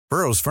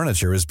Burrow's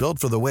furniture is built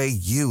for the way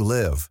you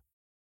live.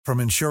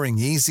 From ensuring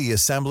easy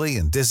assembly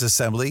and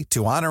disassembly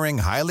to honoring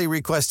highly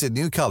requested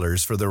new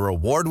colors for their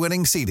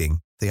award-winning seating,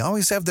 they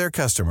always have their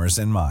customers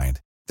in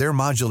mind. Their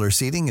modular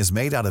seating is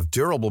made out of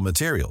durable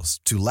materials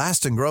to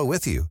last and grow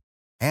with you.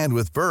 And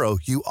with Burrow,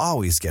 you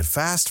always get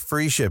fast,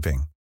 free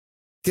shipping.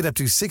 Get up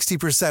to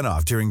 60%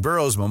 off during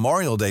Burrow's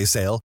Memorial Day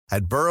sale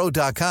at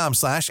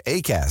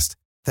burrow.com/ACAST.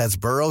 That's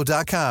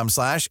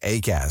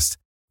burrow.com/ACAST.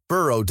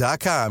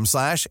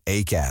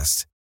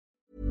 burrow.com/ACAST.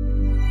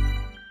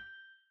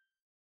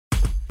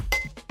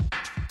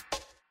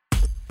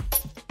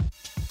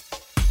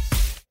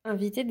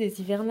 Invité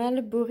des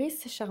hivernales,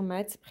 Boris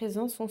Charmatz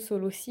présente son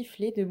solo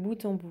sifflé de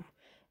bout en bout.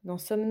 Dans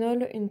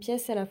Somnol, une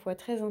pièce à la fois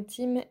très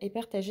intime et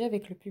partagée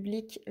avec le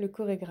public, le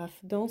chorégraphe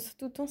danse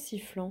tout en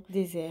sifflant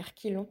des airs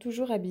qui l'ont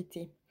toujours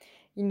habité.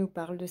 Il nous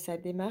parle de sa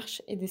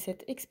démarche et de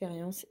cette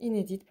expérience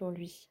inédite pour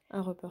lui.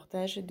 Un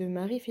reportage de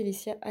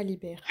Marie-Félicia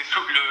Alibert.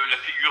 La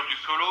figure du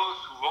solo,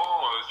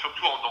 souvent,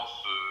 surtout en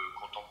danse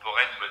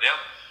contemporaine, moderne,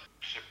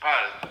 je sais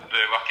pas, il doit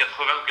y avoir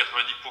 80 ou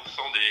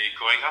 90% des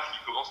chorégraphes qui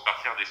commencent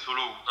par faire des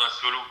solos ou un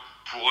solo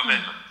pour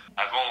eux-mêmes,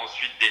 avant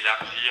ensuite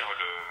d'élargir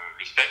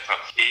le spectre.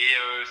 Et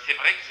c'est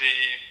vrai que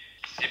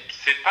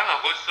c'est pas un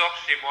ressort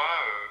chez moi.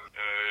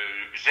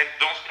 J'aime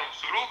danser en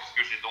solo, parce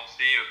que j'ai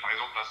dansé par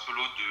exemple un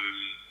solo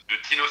de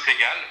Tino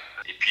Segal,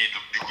 et puis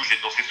du coup j'ai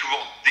dansé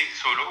souvent des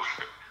solos,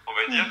 on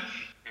va dire,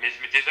 mais je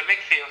m'étais jamais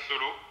créé un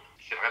solo.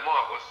 C'est vraiment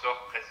un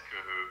ressort presque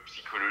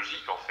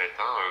psychologique en fait.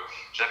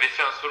 J'avais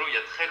fait un solo il y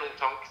a très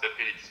longtemps qui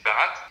s'appelait Les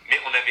Disparates,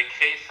 mais on avait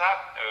créé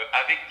ça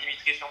avec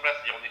Dimitri Chamblas,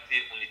 c'est-à-dire on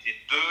était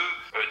deux.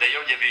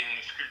 D'ailleurs il y avait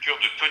une sculpture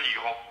de Tony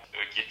Grand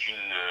qui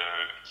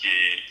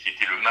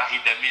était le mari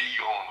d'Amélie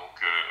Grand,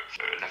 donc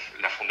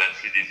la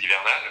fondatrice des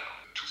Hivernales.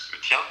 Tout se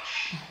tient.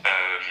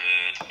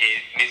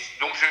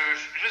 Donc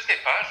je sais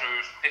pas, je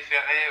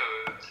préférais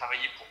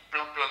travailler pour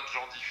plein de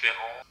gens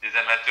différents, des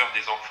amateurs,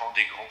 des enfants,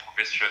 des grands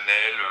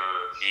professionnels,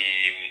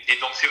 et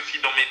danser aussi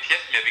dans mes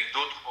pièces, mais avec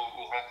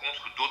aux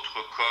rencontres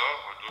d'autres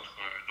corps,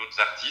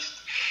 d'autres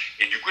artistes.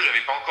 Et du coup,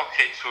 j'avais pas encore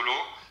créé de solo,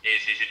 et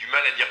j'ai du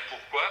mal à dire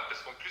pourquoi,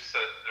 parce qu'en plus,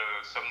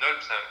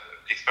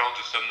 l'expérience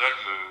de Somnol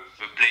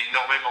me plaît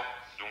énormément.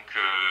 Donc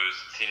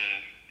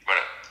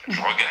voilà,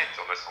 je regrette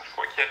en passant. Je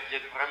crois qu'il y a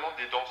vraiment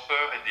des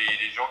danseurs et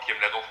des gens qui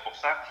aiment la danse pour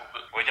ça,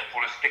 on va dire pour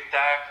le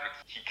spectacle,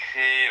 qui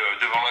créent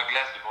devant la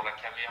glace, devant la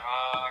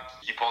caméra,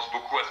 qui pensent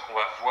beaucoup à ce qu'on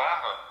va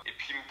voir. Et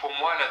puis pour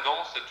moi, la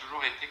danse a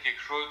toujours été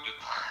quelque chose de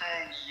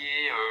très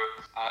lié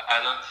à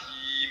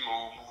l'intime,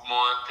 au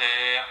mouvement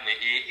interne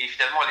et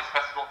finalement à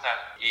l'espace mental.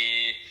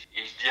 Et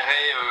je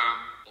dirais,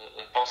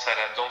 on pense à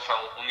la danse,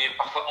 on est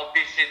parfois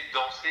empêché de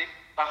danser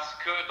parce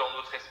que dans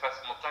notre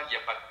espace mental, il n'y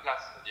a pas de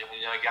place. C'est-à-dire, on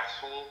est un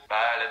garçon,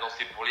 la danse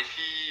c'est pour les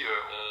filles,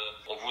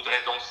 on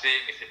voudrait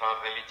danser, mais c'est pas un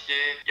vrai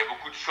métier. Il y a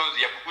beaucoup de choses,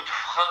 il y a beaucoup de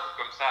freins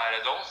comme ça à la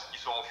danse qui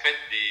sont en fait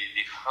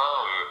des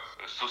freins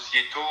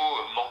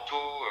sociétaux,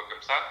 mentaux,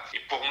 comme ça. Et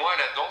pour moi,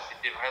 la danse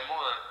était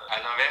vraiment, à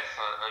l'inverse,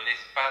 un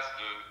espace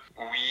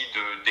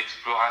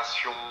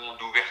d'exploration,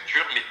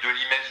 d'ouverture, mais de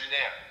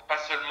l'imaginaire. Pas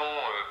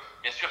seulement,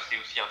 bien sûr, c'est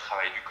aussi un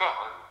travail du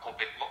corps,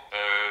 complètement,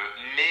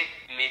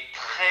 mais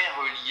très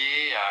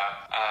relié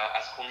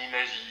à ce qu'on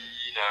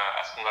imagine,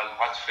 à ce qu'on a le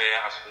droit de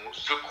faire, à ce qu'on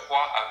se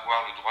croit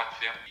avoir le droit de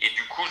faire. Et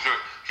du coup,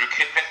 je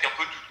crée presque un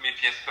peu toutes mes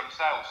pièces comme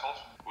ça, au sens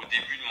où, au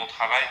début de mon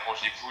travail, quand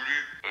j'ai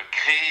voulu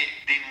créer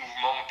des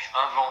mouvements,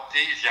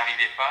 inventer, j'y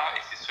arrivais pas,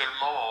 et c'est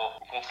seulement,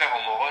 au contraire,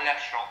 en me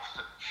relâchant,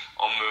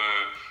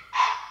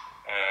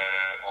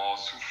 en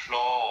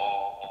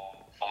soufflant,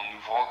 en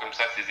ouvrant comme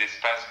ça ces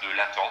espaces de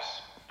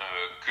latence,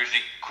 que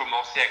j'ai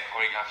commencé à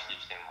chorégraphier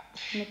finalement.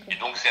 D'accord. Et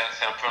donc c'est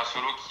un peu un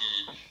solo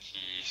qui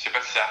je sais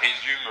pas si ça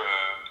résume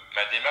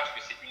ma démarche,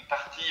 mais c'est une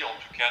partie en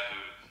tout cas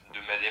de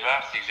ma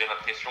démarche, c'est que j'ai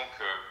l'impression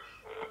que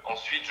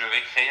ensuite je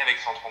vais créer avec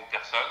 130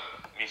 personnes,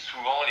 mais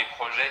souvent les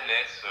projets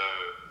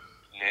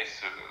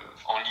naissent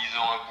en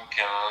lisant un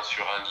bouquin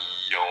sur un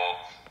lit,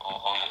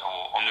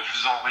 en ne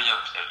faisant rien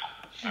finalement.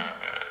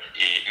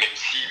 Et même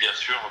si, bien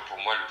sûr, pour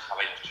moi, le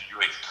travail en studio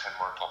est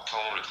extrêmement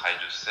important, le travail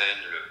de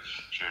scène,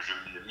 je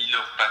ne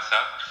minore pas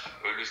ça.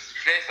 Le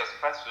sifflet, ça se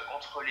passe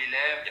entre les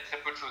lèvres, il y a très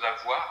peu de choses à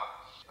voir.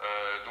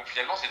 Donc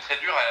finalement, c'est très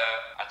dur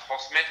à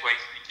transmettre ou à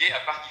expliquer, à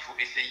part qu'il faut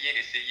essayer,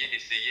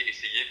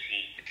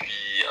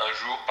 puis un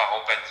jour, par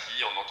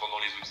empathie, en entendant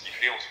les autres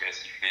siffler, on se met à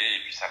siffler, et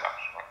puis ça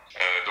marche. Voilà.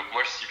 Donc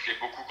moi, je sifflais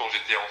beaucoup quand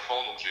j'étais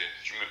enfant, donc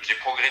j'ai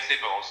progressé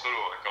pendant le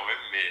solo quand même,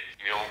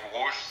 mais en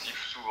gros, je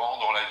siffle souvent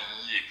dans la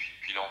vie, et puis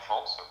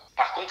l'enfance.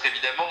 Par contre,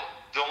 évidemment,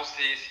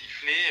 danser et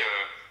siffler,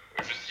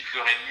 je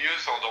sifflerais mieux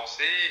sans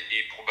danser,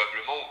 et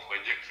probablement on pourrait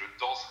dire que je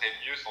danserais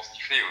mieux sans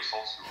siffler, au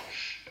sens où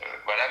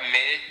voilà,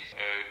 mais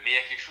il y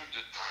a quelque chose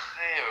de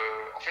très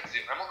en fait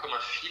c'est vraiment comme un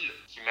fil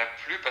qui m'a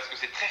plu, parce que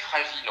c'est très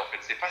fragile en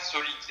fait, c'est pas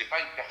solide, c'est pas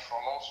une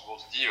performance où on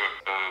se dit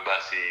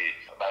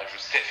je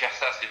sais faire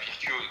ça, c'est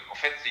virtuose. En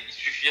fait, il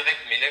suffirait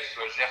que mes lèvres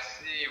soient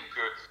gercées, ou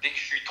que dès que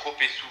je suis trop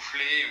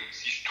essoufflé, ou que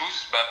si je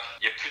tousse,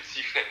 il y a plus de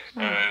sifflet.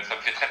 Ça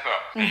me fait très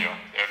peur d'ailleurs.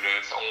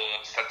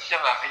 Ça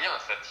tient à rien,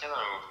 ça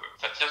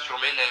tient sur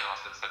mes lèvres,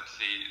 ça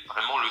c'est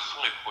vraiment le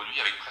son est produit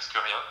avec presque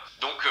rien.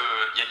 Donc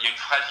il y a une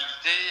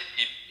fragilité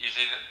et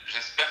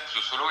j'espère que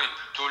ce solo est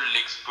plutôt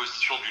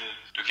l'exposition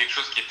de quelque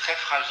chose qui est très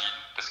fragile,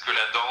 parce que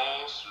la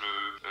danse,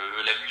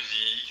 la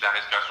musique, la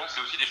respiration,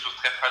 c'est aussi des choses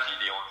très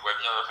fragiles et on le voit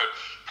bien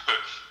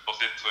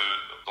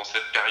dans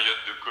cette période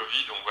de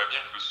Covid, on voit bien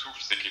que le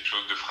souffle c'est quelque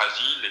chose de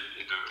fragile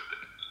et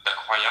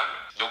d'incroyable.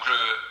 Donc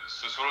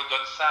ce solo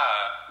donne ça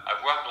à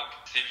voir. Donc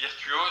c'est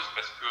virtuose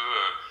parce que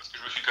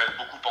je me suis quand même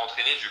beaucoup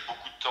entraîné, j'ai eu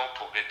beaucoup de temps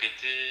pour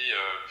répéter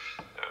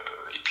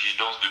et puis je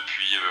danse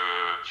depuis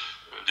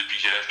que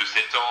j'ai l'âge de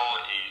 7 ans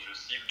et je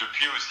siffle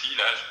depuis aussi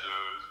l'âge de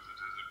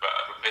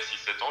à peu près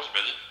 6-7 ans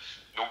j'imagine.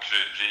 Donc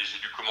j'ai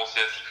dû commencer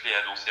à siffler et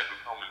à danser à peu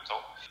près en même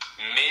temps.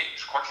 Mais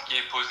je crois que ce qui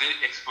est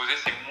exposé,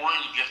 c'est moins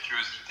une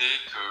virtuosité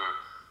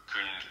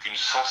qu'une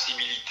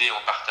sensibilité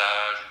en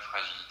partage, une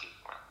fragilité.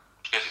 Voilà.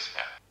 En tout cas,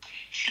 j'espère.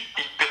 Je suis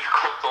hyper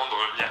content de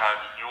revenir à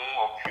Avignon.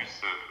 En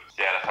plus,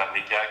 c'est à la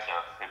Fabrica qui est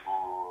un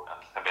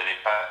très bel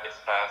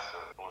espace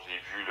dont j'ai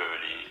vu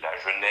la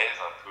genèse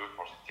un peu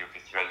quand j'étais au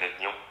Festival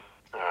d'Avignon.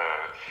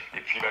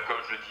 Et puis,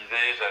 comme je le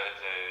disais,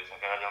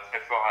 j'avais un lien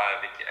très fort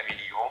avec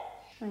Amélie Grand,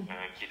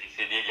 qui est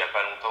décédée il n'y a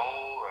pas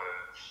longtemps,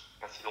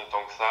 pas si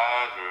longtemps que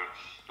ça.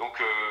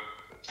 Donc,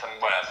 ça me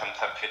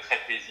fait très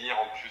plaisir.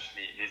 En plus,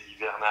 les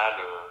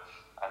hivernales,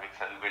 avec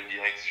sa nouvelle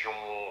direction,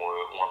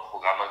 ont un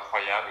programme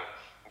incroyable.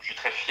 Donc, je suis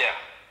très fier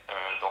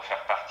d'en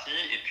faire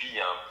partie. Et puis, il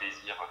y a un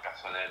plaisir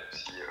personnel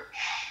aussi.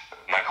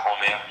 Ma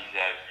grand-mère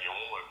vivait à Avignon.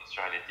 Bien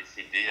sûr, elle est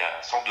décédée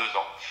à 102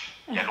 ans.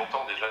 Il y a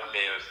longtemps déjà,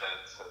 mais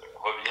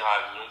revenir à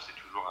Avignon, c'est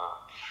toujours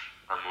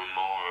un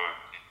moment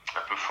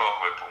un peu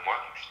fort pour moi.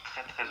 Donc, je suis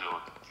très, très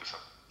heureux de ça.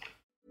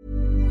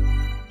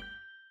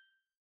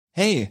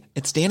 Hey,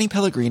 it's Danny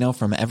Pellegrino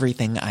from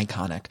Everything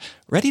Iconic.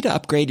 Ready to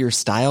upgrade your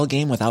style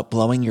game without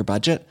blowing your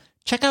budget?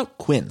 Check out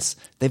Quince.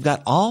 They've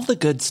got all the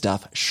good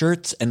stuff,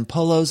 shirts and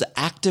polos,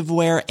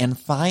 activewear, and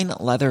fine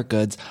leather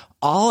goods,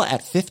 all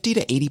at 50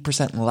 to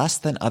 80% less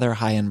than other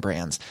high-end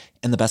brands.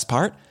 And the best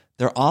part?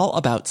 They're all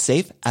about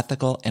safe,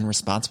 ethical, and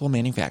responsible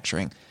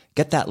manufacturing.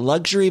 Get that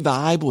luxury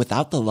vibe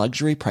without the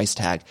luxury price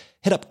tag.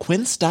 Hit up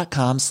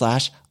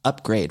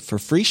quince.com/upgrade for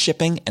free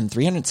shipping and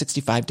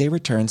 365-day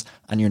returns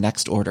on your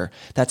next order.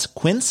 That's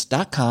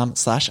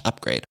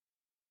quince.com/upgrade.